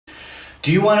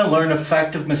Do you want to learn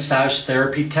effective massage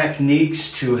therapy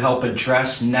techniques to help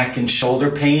address neck and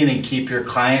shoulder pain and keep your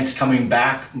clients coming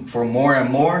back for more and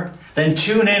more? Then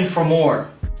tune in for more.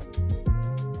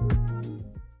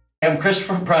 I'm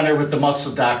Christopher Brenner with the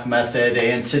Muscle Doc Method,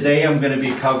 and today I'm going to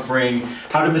be covering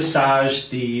how to massage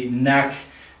the neck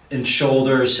and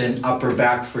shoulders and upper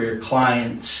back for your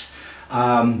clients.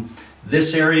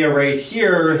 This area right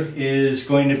here is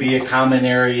going to be a common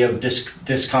area of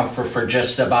discomfort for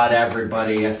just about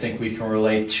everybody. I think we can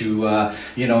relate to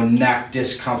neck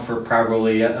discomfort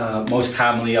probably most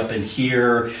commonly up in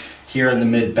here in the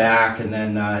mid back, and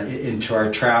then into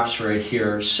our traps right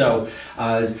here. So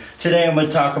today I'm going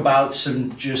to talk about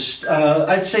some just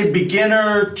I'd say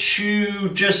beginner to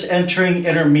just entering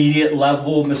intermediate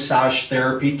level massage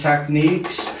therapy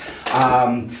techniques.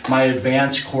 My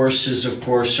advanced courses, of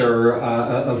course, are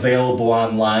available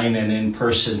online and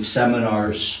in-person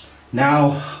seminars.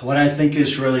 Now, what I think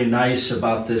is really nice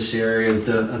about this area of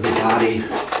the body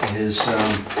is,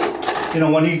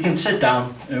 when you can sit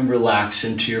down and relax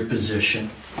into your position.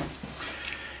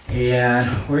 And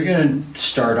what we're going to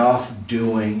start off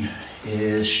doing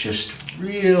is just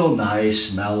real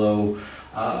nice, mellow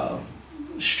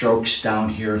strokes down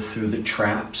here through the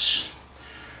traps.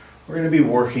 We're going to be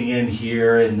working in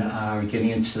here and getting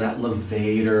into that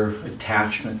levator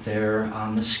attachment there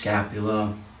on the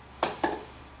scapula.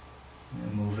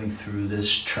 And moving through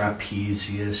this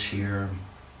trapezius here.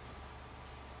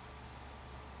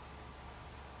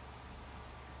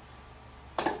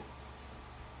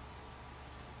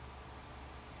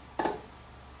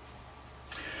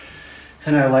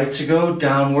 And I like to go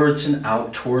downwards and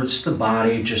out towards the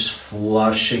body, just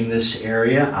flushing this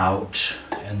area out.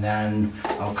 And then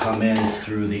I'll come in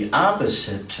through the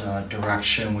opposite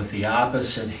direction with the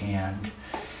opposite hand.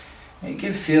 And you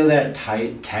can feel that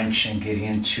tight tension getting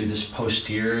into this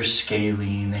posterior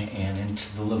scalene and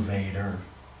into the levator.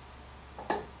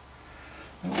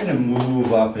 I'm going to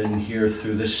move up in here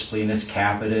through the splenius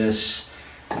capitis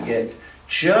and get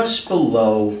just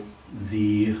below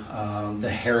the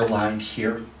hairline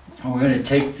here. And we're going to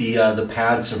take the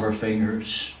pads of our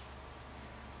fingers.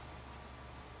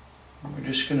 We're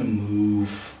just going to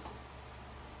move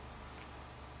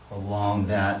along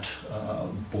that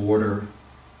border.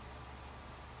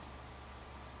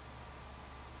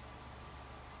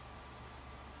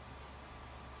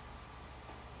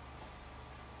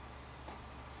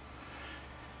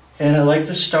 And I like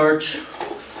to start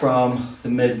from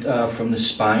the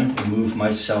spine and move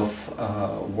myself,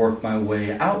 work my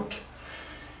way out,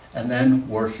 and then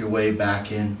work your way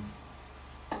back in.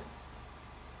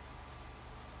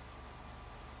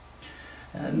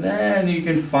 And then you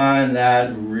can find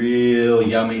that real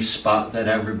yummy spot that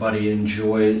everybody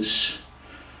enjoys.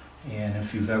 And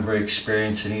if you've ever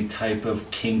experienced any type of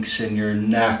kinks in your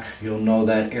neck, you'll know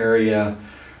that area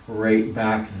right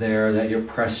back there that you're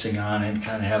pressing on and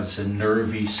kind of has a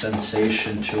nervy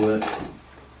sensation to it.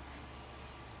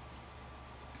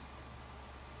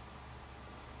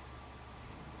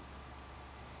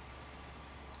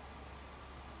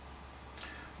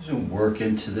 So work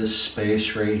into this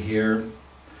space right here.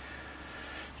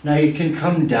 Now you can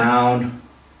come down,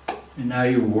 and now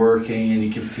you're working, and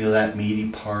you can feel that meaty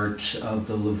part of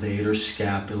the levator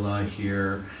scapula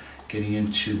here, getting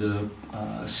into the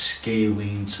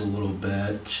scalenes a little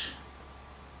bit.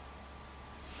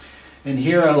 And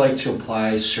here I like to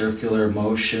apply circular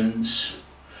motions.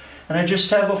 And I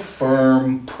just have a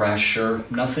firm pressure,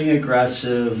 nothing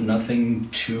aggressive,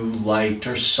 nothing too light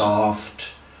or soft.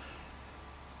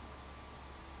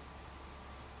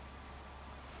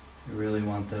 You really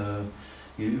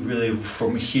want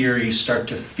from here you start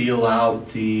to feel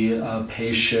out the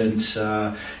patient's,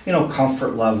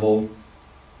 comfort level,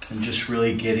 and just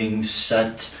really getting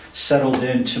settled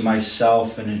into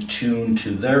myself and attuned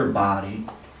to their body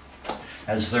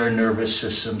as their nervous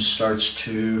system starts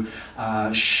to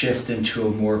shift into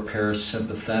a more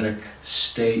parasympathetic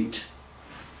state.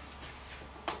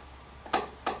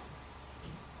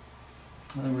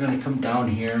 And then we're going to come down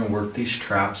here and work these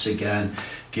traps again.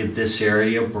 Give this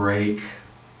area a break.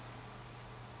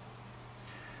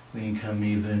 We can come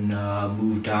even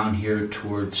move down here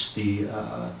towards the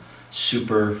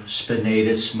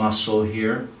supraspinatus muscle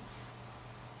here.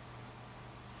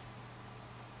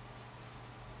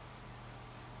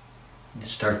 You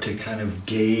start to kind of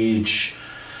gauge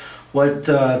what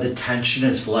the tension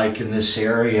is like in this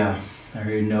area. Are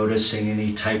you noticing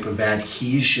any type of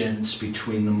adhesions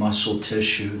between the muscle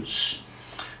tissues?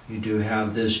 You do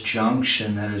have this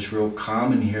junction that is real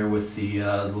common here with the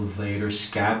levator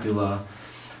scapula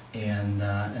and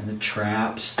the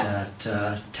traps that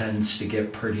tends to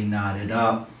get pretty knotted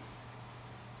up.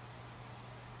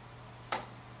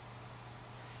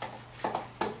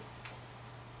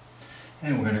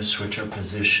 And we're going to switch our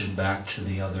position back to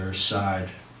the other side.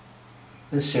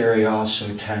 This area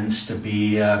also tends to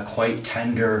be quite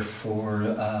tender for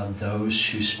those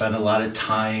who spend a lot of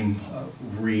time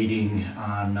reading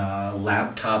on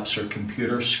laptops or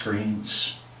computer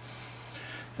screens.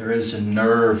 There is a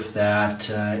nerve that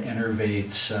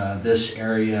innervates this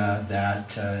area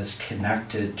that is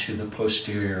connected to the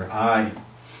posterior eye.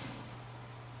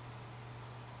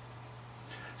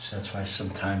 So that's why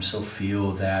sometimes they'll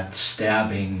feel that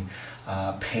stabbing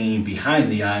pain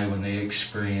behind the eye when they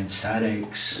experience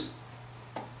headaches.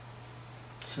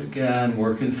 So again,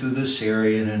 working through this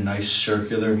area in a nice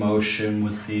circular motion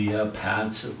with the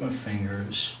pads of my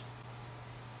fingers.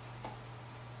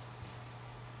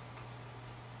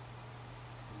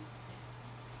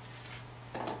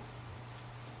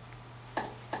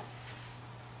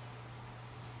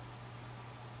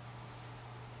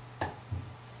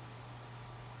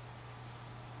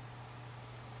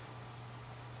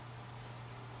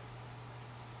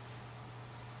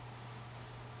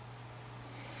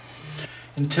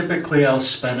 And typically I'll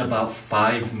spend about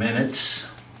 5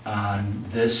 minutes on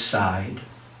this side,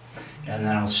 and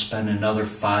then I'll spend another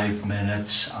 5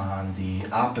 minutes on the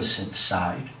opposite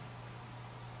side.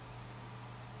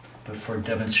 But for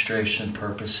demonstration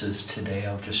purposes today,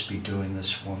 I'll just be doing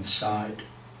this one side.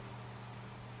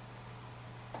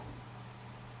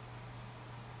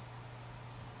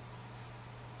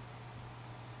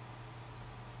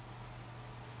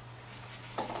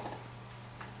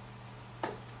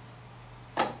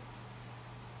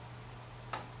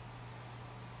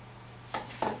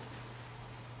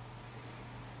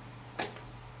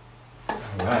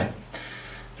 Alright,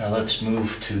 now let's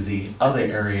move to the other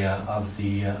area of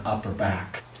the upper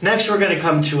back. Next we're going to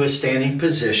come to a standing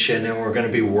position, and we're going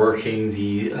to be working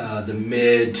the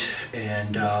mid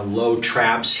and low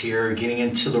traps here, getting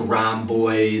into the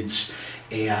rhomboids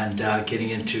and getting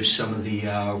into some of the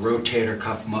rotator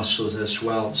cuff muscles as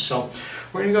well. So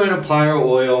we're going to go ahead and apply our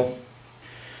oil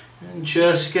and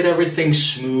just get everything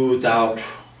smoothed out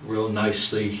real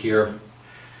nicely here.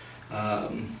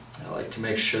 I like to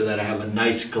make sure that I have a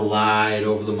nice glide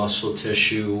over the muscle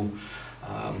tissue,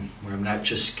 where I'm not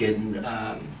just getting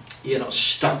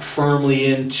stuck firmly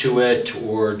into it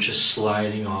or just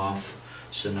sliding off.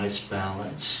 So nice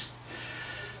balance.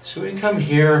 So we come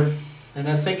here, and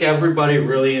I think everybody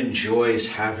really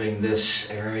enjoys having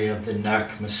this area of the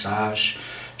neck massage.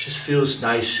 Just feels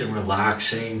nice and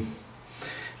relaxing.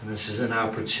 And this is an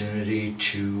opportunity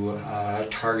to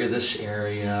target this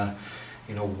area,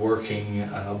 working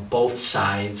both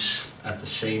sides at the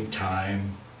same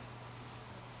time.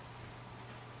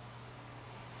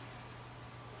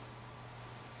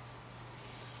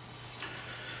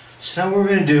 So now what we're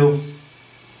going to do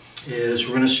is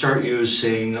we're going to start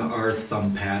using our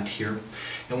thumb pad here.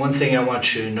 And one thing I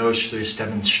want you to notice through this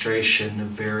demonstration, the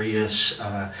various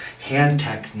hand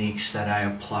techniques that I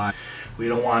apply. We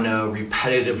don't want to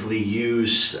repetitively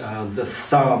use the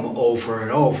thumb over and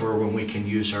over when we can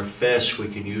use our fist, we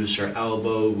can use our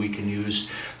elbow, we can use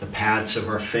the pads of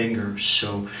our fingers.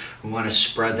 So we want to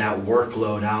spread that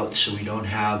workload out so we don't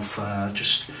have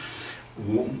just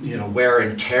wear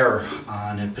and tear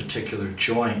on a particular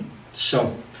joint.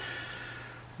 So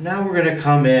now we're going to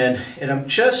come in, and I'm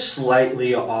just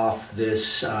slightly off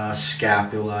this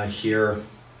scapula here,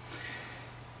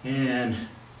 and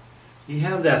you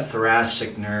have that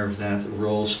thoracic nerve that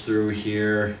rolls through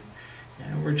here,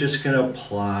 and we're just going to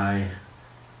apply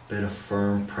a bit of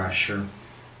firm pressure.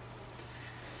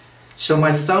 So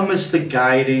my thumb is the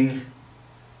guiding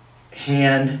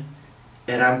hand,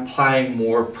 and I'm applying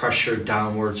more pressure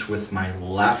downwards with my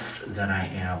left than I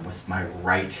am with my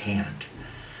right hand.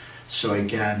 So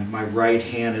again, my right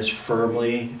hand is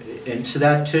firmly into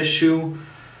that tissue,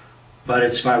 but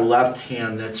it's my left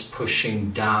hand that's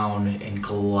pushing down and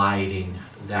gliding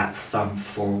that thumb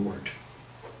forward.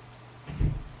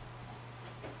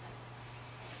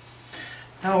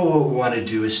 Now what we want to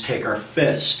do is take our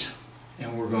fist,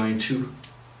 and we're going to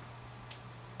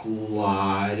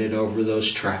glide it over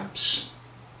those traps.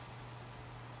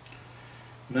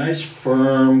 Nice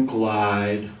firm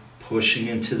glide, pushing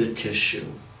into the tissue.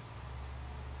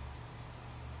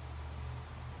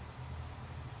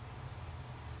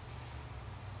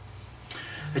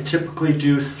 I typically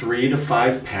do 3 to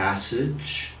 5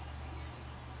 passage.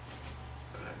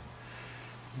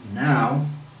 Good. Now,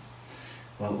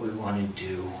 what we want to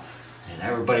do, and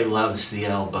everybody loves the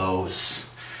elbows.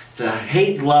 It's a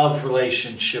hate-love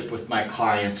relationship with my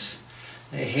clients.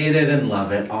 They hate it and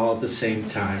love it all at the same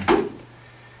time.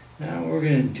 Now what we're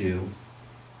going to do,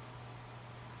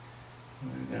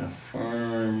 we're going to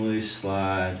firmly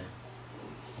slide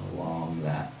along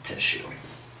that tissue.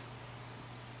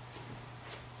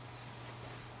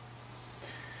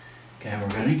 Okay, we're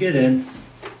going to get in,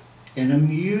 and I'm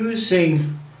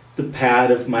using the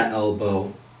pad of my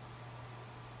elbow,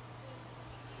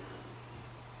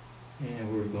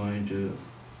 and we're going to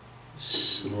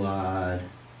slide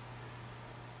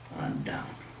on down.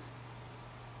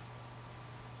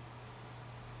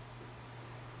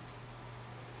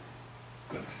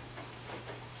 Good.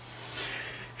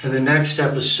 In the next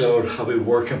episode, I'll be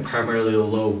working primarily the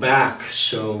low back,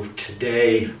 so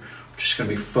today I'm just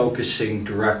going to be focusing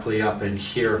directly up in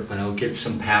here, but I'll get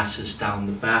some passes down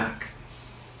the back.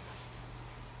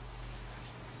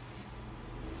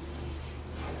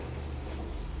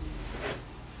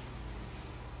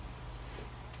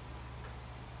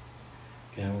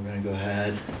 Okay, we're going to go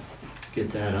ahead, get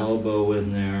that elbow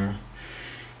in there.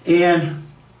 And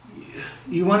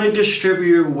you want to distribute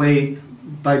your weight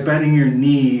by bending your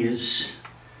knees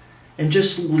and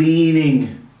just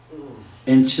leaning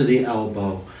into the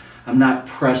elbow. I'm not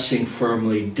pressing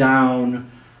firmly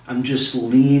down. I'm just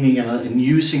leaning and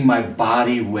using my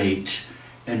body weight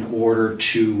in order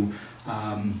to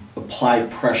apply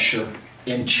pressure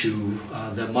into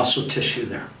the muscle tissue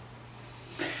there.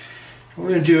 What we're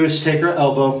going to do is take our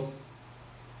elbow,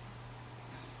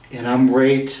 and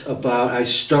I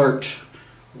start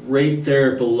right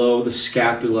there below the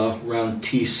scapula, around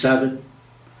T7.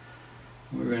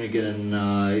 We're going to get a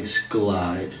nice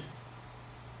glide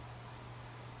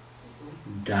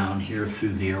down here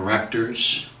through the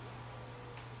erectors.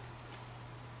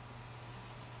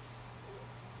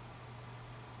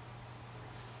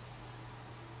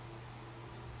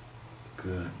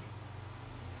 Good.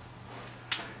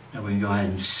 Now we can go ahead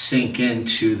and sink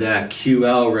into that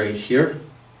QL right here.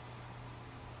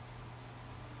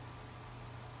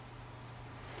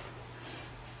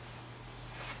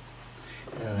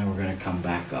 And then we're going to come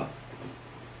back up.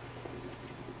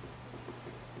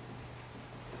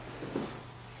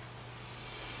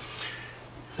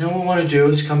 Then what we want to do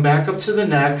is come back up to the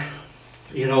neck,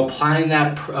 applying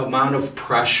that amount of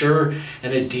pressure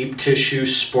in a deep tissue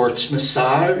sports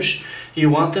massage.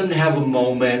 You want them to have a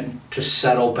moment to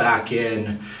settle back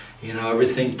in.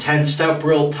 Everything tensed up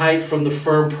real tight from the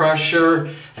firm pressure,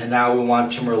 and now we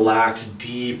want them to relax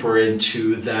deeper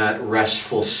into that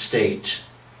restful state.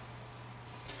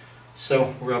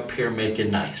 So we're up here making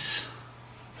nice.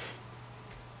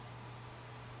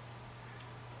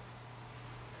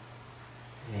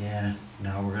 And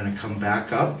now we're going to come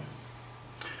back up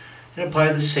and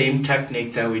apply the same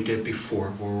technique that we did before,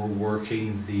 where we're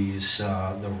working these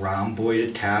the rhomboid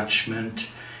attachment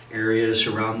areas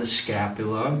around the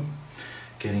scapula,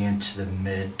 getting into the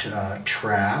mid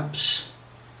traps.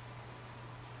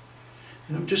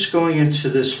 And I'm just going into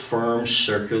this firm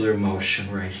circular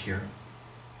motion right here.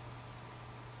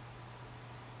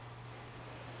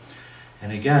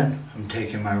 And again, I'm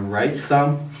taking my right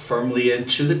thumb firmly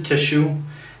into the tissue,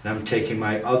 and I'm taking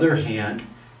my other hand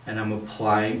and I'm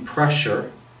applying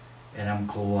pressure, and I'm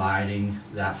gliding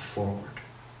that forward.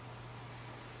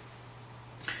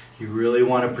 You really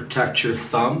want to protect your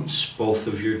thumbs, both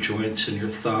of your joints and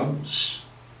your thumbs.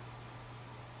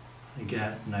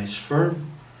 Again, nice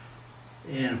firm,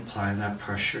 and applying that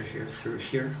pressure here through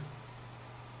here.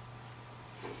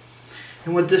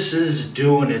 And what this is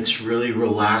doing, it's really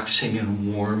relaxing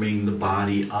and warming the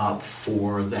body up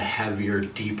for the heavier,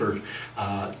 deeper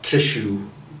tissue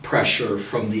pressure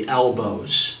from the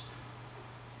elbows.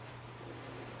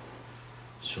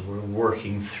 So we're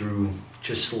working through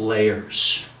just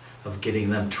layers of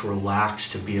getting them to relax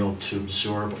to be able to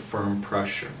absorb a firm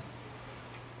pressure.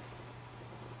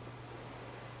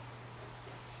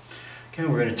 Okay,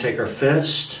 we're going to take our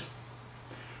fist.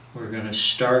 We're going to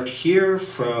start here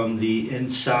from the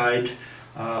inside,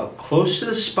 close to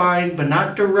the spine, but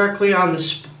not directly on the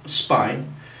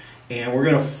spine. And we're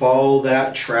going to follow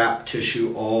that trap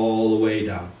tissue all the way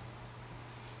down.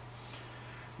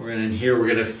 We're going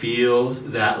to feel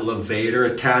that levator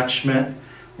attachment.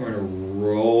 We're going to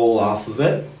roll off of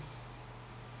it.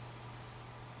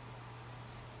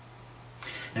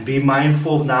 And be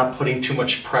mindful of not putting too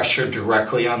much pressure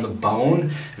directly on the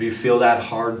bone. If you feel that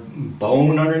hard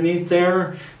bone underneath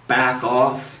there, back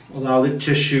off. Allow the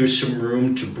tissue some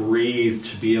room to breathe,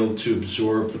 to be able to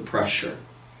absorb the pressure.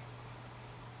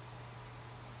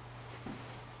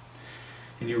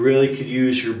 And you really could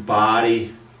use your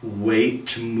body weight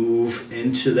to move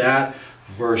into that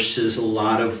versus a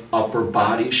lot of upper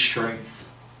body strength.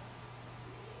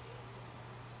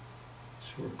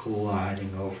 So we're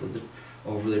gliding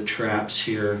over the traps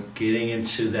here, getting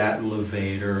into that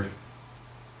levator.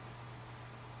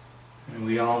 And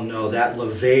we all know that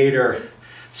levator,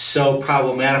 so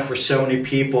problematic for so many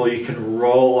people. You can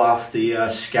roll off the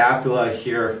scapula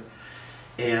here,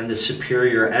 and the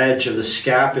superior edge of the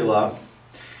scapula.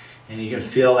 And you can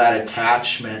feel that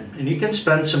attachment. And you can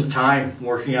spend some time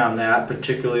working on that,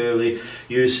 particularly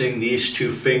using these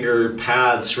two finger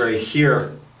pads right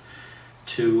here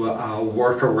to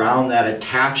work around that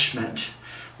attachment.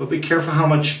 But be careful how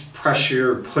much pressure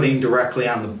you're putting directly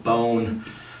on the bone.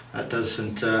 That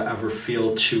doesn't ever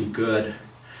feel too good.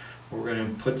 We're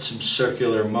going to put some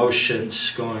circular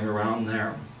motions going around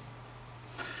there.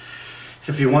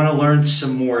 If you want to learn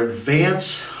some more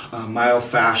advanced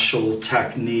myofascial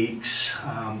techniques,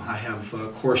 I have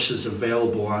courses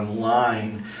available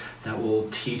online that will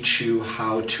teach you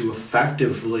how to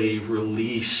effectively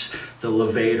release the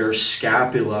levator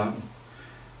scapula.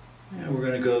 And we're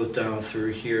going to go down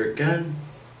through here again.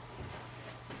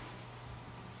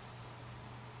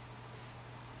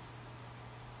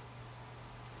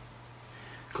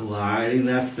 Gliding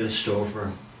that fist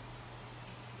over.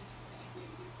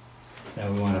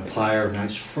 Now we want to apply our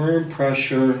nice firm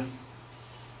pressure.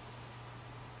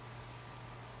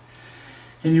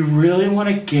 And you really want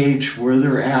to gauge where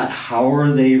they're at. How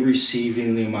are they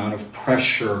receiving the amount of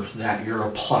pressure that you're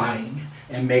applying,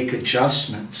 and make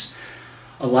adjustments.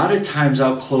 A lot of times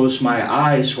I'll close my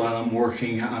eyes while I'm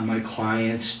working on my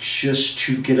clients just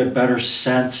to get a better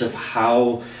sense of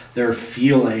how they're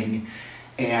feeling.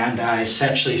 And I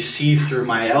essentially see through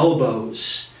my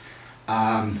elbows.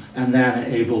 And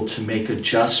then able to make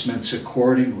adjustments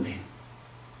accordingly.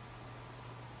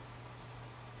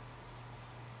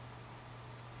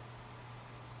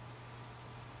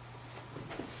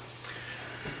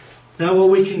 Now what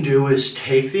we can do is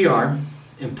take the arm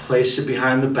and place it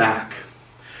behind the back.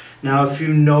 Now if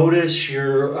you notice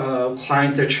your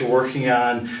client that you're working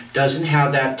on doesn't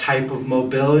have that type of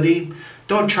mobility,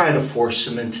 don't try to force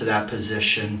them into that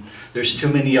position. There's too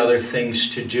many other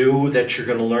things to do that you're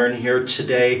going to learn here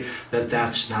today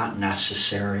that's not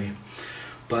necessary.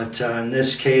 But in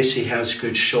this case, he has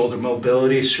good shoulder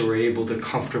mobility, so we're able to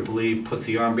comfortably put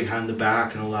the arm behind the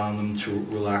back and allow them to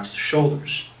relax the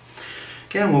shoulders.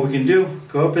 Again, what we can do,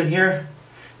 go up in here.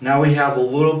 Now we have a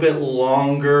little bit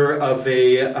longer of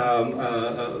a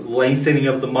lengthening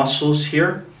of the muscles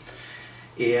here.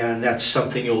 And that's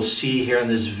something you'll see here in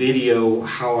this video,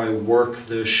 how I work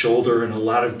the shoulder in a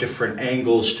lot of different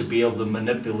angles to be able to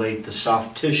manipulate the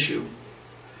soft tissue.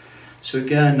 So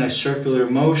again, nice circular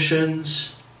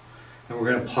motions, and we're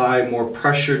going to apply more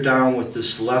pressure down with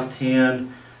this left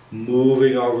hand,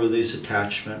 moving over these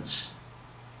attachments.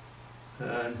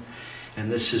 And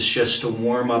this is just a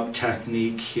warm-up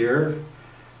technique here,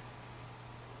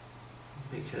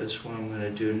 because what I'm going to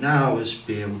do now is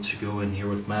be able to go in here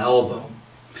with my elbow.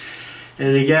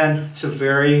 And again, it's a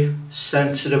very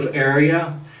sensitive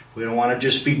area. We don't want to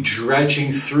just be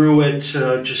dredging through it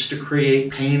just to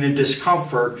create pain and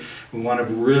discomfort. We want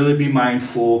to really be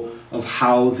mindful of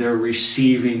how they're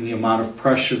receiving the amount of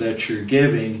pressure that you're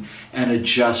giving and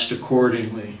adjust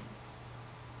accordingly.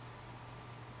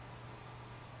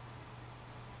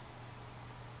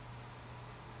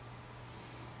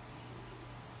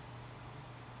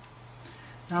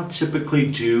 I'll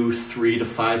typically do 3 to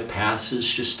 5 passes,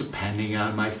 just depending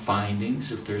on my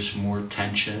findings. If there's more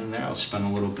tension in there, I'll spend a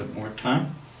little bit more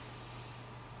time.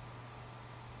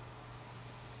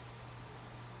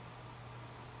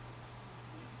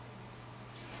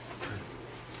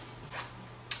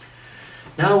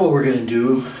 Now what we're going to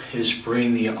do is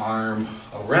bring the arm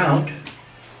around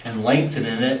and lengthen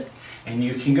it, and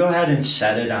you can go ahead and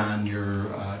set it on your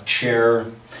chair.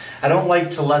 I don't like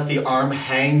to let the arm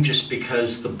hang just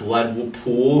because the blood will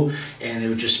pool, and it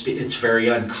would just be, it's very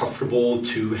uncomfortable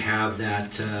to have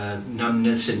that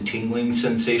numbness and tingling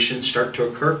sensation start to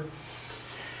occur.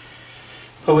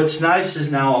 But what's nice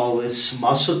is now all this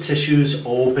muscle tissue is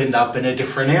opened up in a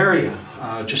different area,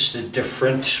 just a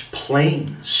different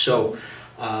plane. So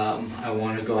I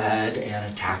want to go ahead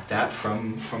and attack that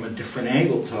from a different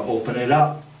angle to open it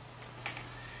up.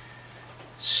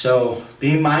 So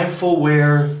be mindful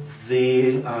where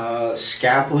the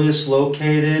scapula is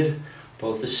located,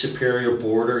 both the superior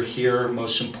border here,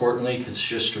 most importantly, because it's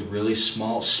just a really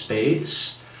small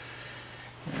space.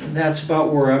 And that's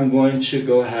about where I'm going to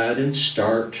go ahead and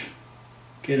start.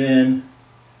 Get in,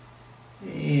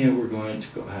 and we're going to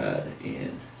go ahead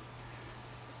and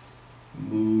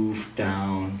move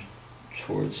down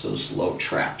towards those low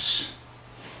traps.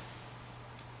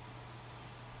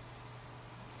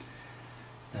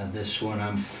 Now this one,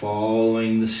 I'm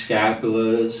following the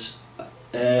scapula's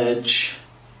edge,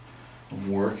 I'm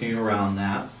working around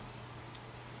that.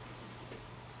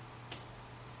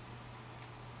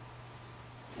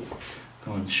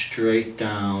 Going straight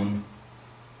down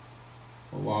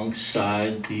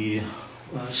alongside the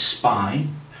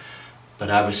spine, but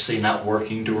obviously not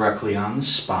working directly on the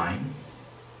spine.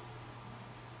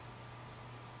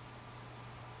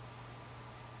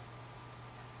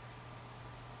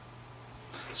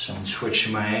 So I'm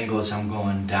switching my angles. I'm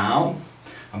going down,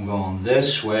 I'm going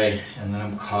this way, and then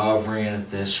I'm covering it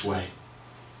this way.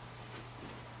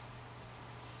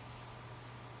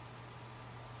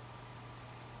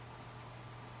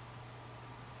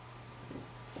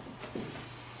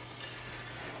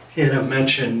 And I've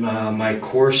mentioned my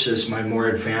courses, my more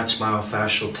advanced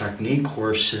myofascial technique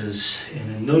courses,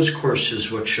 and in those courses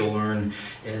what you'll learn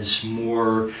is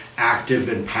more active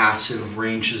and passive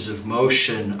ranges of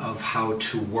motion of how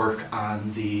to work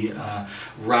on the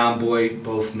rhomboid,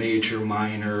 both major,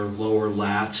 minor, lower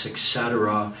lats,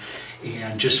 etc.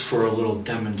 And just for a little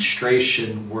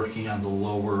demonstration, working on the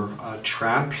lower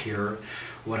trap here,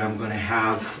 what I'm going to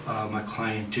have my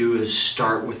client do is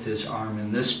start with his arm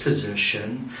in this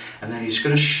position, and then he's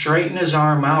going to straighten his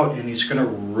arm out and he's going to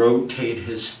rotate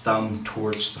his thumb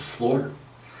towards the floor.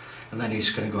 And then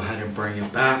he's going to go ahead and bring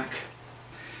it back.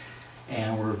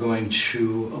 And we're going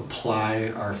to apply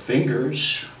our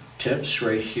fingers, tips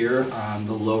right here on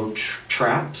the low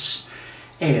traps.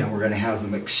 And we're going to have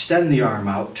him extend the arm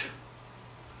out.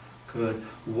 Good.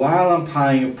 While I'm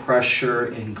applying pressure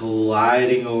and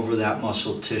gliding over that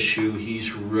muscle tissue,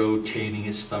 he's rotating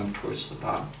his thumb towards the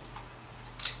bottom.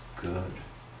 Good.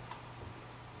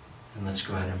 And let's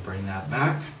go ahead and bring that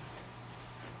back.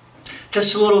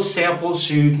 Just a little sample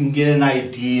so you can get an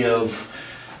idea of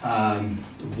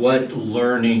what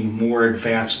learning more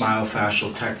advanced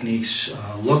myofascial techniques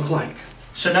look like.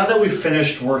 So now that we've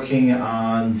finished working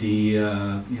on the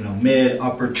mid,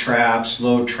 upper traps,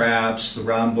 low traps, the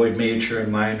rhomboid major and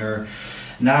minor,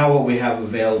 now what we have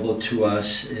available to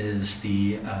us is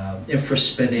the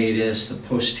infraspinatus, the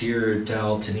posterior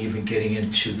delt, and even getting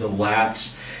into the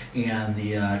lats and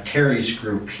the teres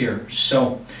group here.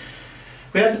 So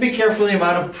we have to be careful the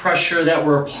amount of pressure that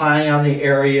we're applying on the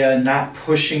area, not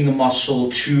pushing the muscle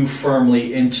too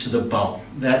firmly into the bone.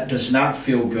 That does not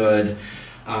feel good.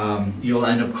 You'll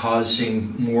end up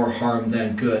causing more harm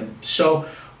than good. So what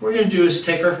we're going to do is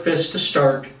take our fist to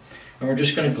start, and we're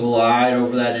just going to glide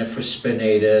over that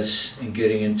infraspinatus and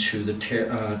getting into the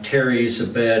teres a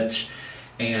bit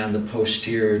and the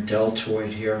posterior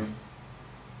deltoid here.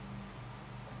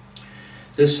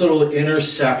 This little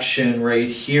intersection right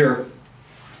here,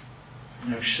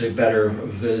 actually better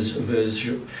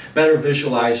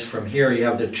visualized from here. You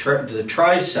have the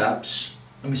triceps.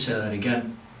 Let me say that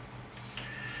again.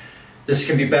 This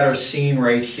can be better seen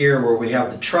right here where we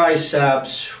have the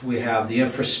triceps, we have the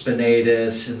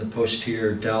infraspinatus and the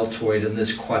posterior deltoid, and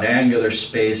this quadrangular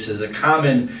space is a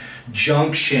common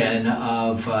junction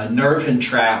of nerve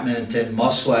entrapment and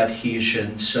muscle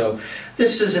adhesion. So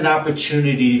this is an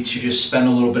opportunity to just spend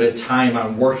a little bit of time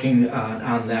on working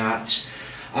on that.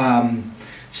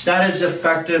 It's not as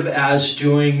effective as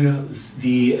doing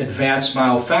the advanced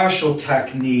myofascial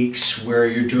techniques where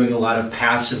you're doing a lot of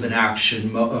passive and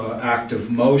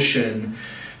active motion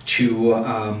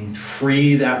to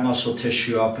free that muscle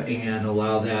tissue up and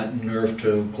allow that nerve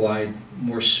to glide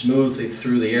more smoothly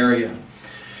through the area.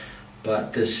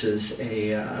 But this is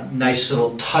a nice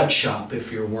little touch-up if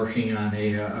you're working on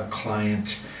a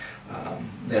client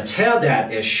that's had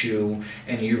that issue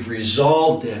and you've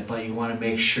resolved it, but you want to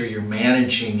make sure you're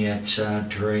managing it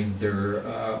during their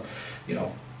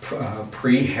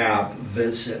prehab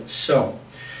visits. So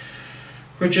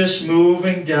we're just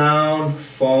moving down,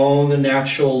 following the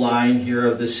natural line here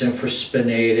of this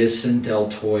infraspinatus and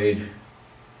deltoid.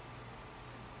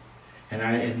 And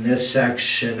in this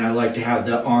section, I like to have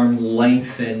the arm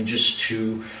lengthen just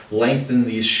to lengthen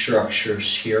these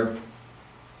structures here.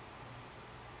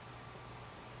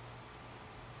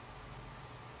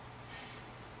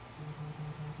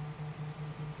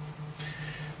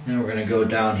 Now we're going to go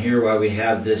down here while we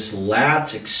have this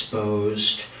lat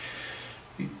exposed.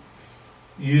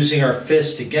 Using our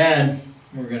fist again,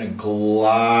 we're going to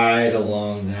glide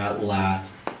along that lat.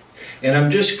 And I'm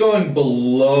just going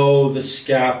below the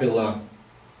scapula.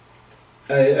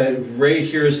 Right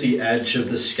here is the edge of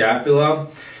the scapula.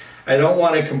 I don't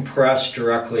want to compress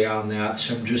directly on that,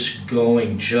 so I'm just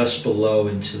going just below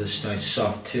into this nice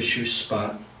soft tissue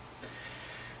spot.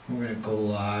 We're going to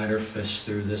glide our fist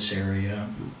through this area.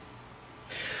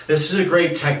 This is a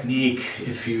great technique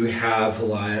if you have a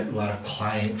lot of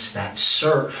clients that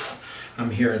surf.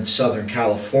 I'm here in Southern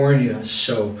California,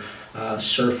 so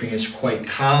surfing is quite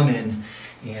common,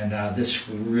 and this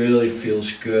really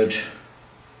feels good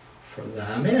for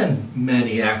them and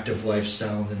many active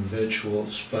lifestyle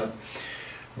individuals. But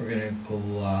we're going to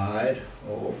glide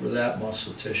over that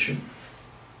muscle tissue.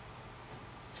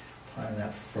 Apply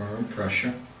that firm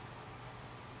pressure.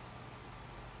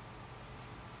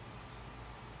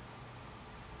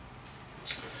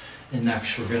 And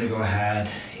next we're going to go ahead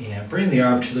and bring the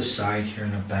arm to the side here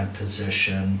in a bent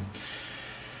position.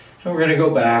 And we're going to go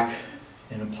back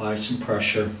and apply some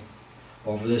pressure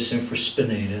over this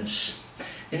infraspinatus.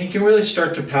 And you can really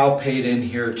start to palpate in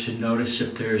here to notice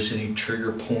if there's any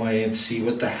trigger points, see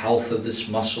what the health of this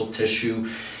muscle tissue,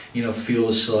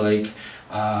 feels like.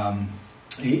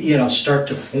 Start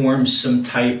to form some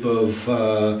type of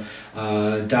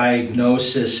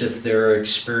diagnosis if they're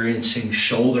experiencing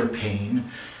shoulder pain.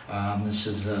 This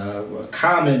is a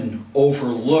common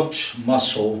overlooked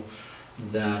muscle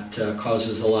that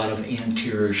causes a lot of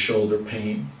anterior shoulder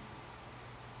pain.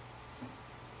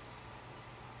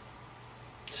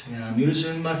 So again, I'm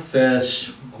using my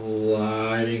fist,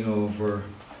 gliding over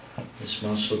this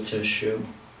muscle tissue.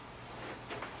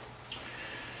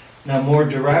 Now more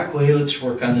directly, let's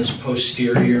work on this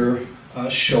posterior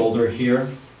shoulder here.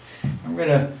 I'm going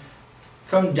to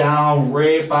come down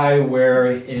right by where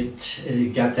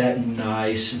it got that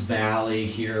nice valley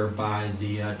here by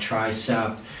the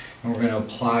tricep. And we're going to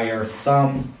apply our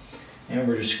thumb, and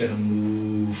we're just going to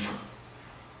move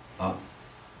up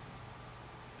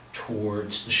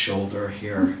towards the shoulder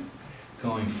here,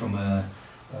 going from a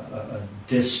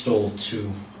distal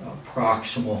to a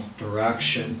proximal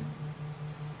direction.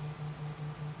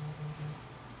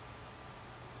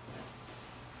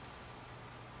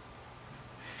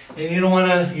 And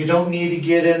you don't need to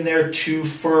get in there too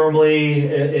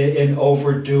firmly and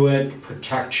overdo it.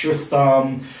 Protect your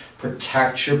thumb,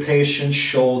 protect your patient's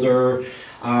shoulder.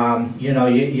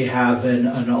 You have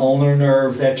an ulnar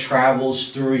nerve that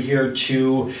travels through here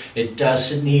too. It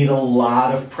doesn't need a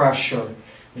lot of pressure.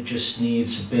 It just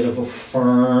needs a bit of a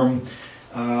firm,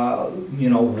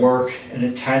 work and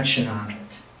attention on it.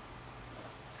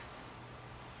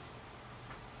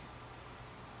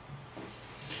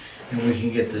 And we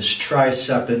can get this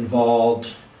tricep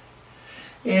involved.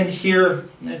 And here,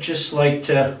 I just like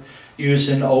to use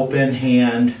an open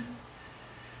hand,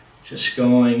 just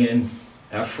going and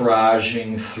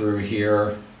effleuraging through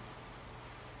here.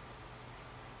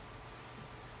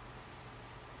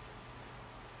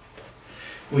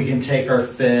 We can take our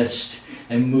fist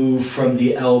and move from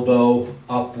the elbow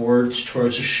upwards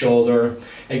towards the shoulder.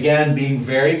 Again, being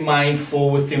very mindful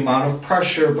with the amount of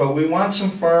pressure, but we want some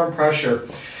firm pressure.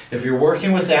 If you're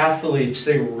working with athletes,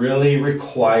 they really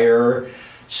require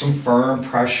some firm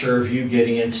pressure of you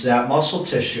getting into that muscle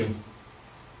tissue.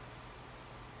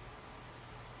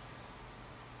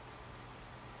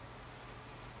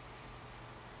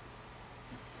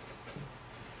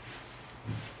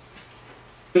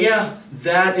 Yeah,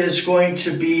 that is going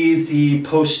to be the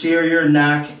posterior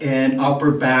neck and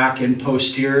upper back and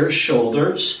posterior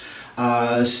shoulders.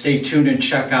 Stay tuned and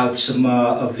check out some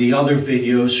of the other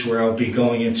videos where I'll be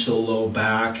going into the low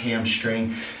back,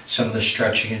 hamstring, some of the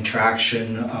stretching and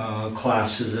traction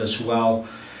classes as well.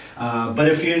 But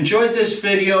if you enjoyed this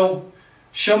video,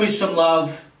 show me some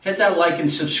love, hit that like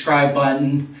and subscribe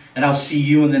button, and I'll see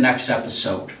you in the next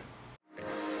episode.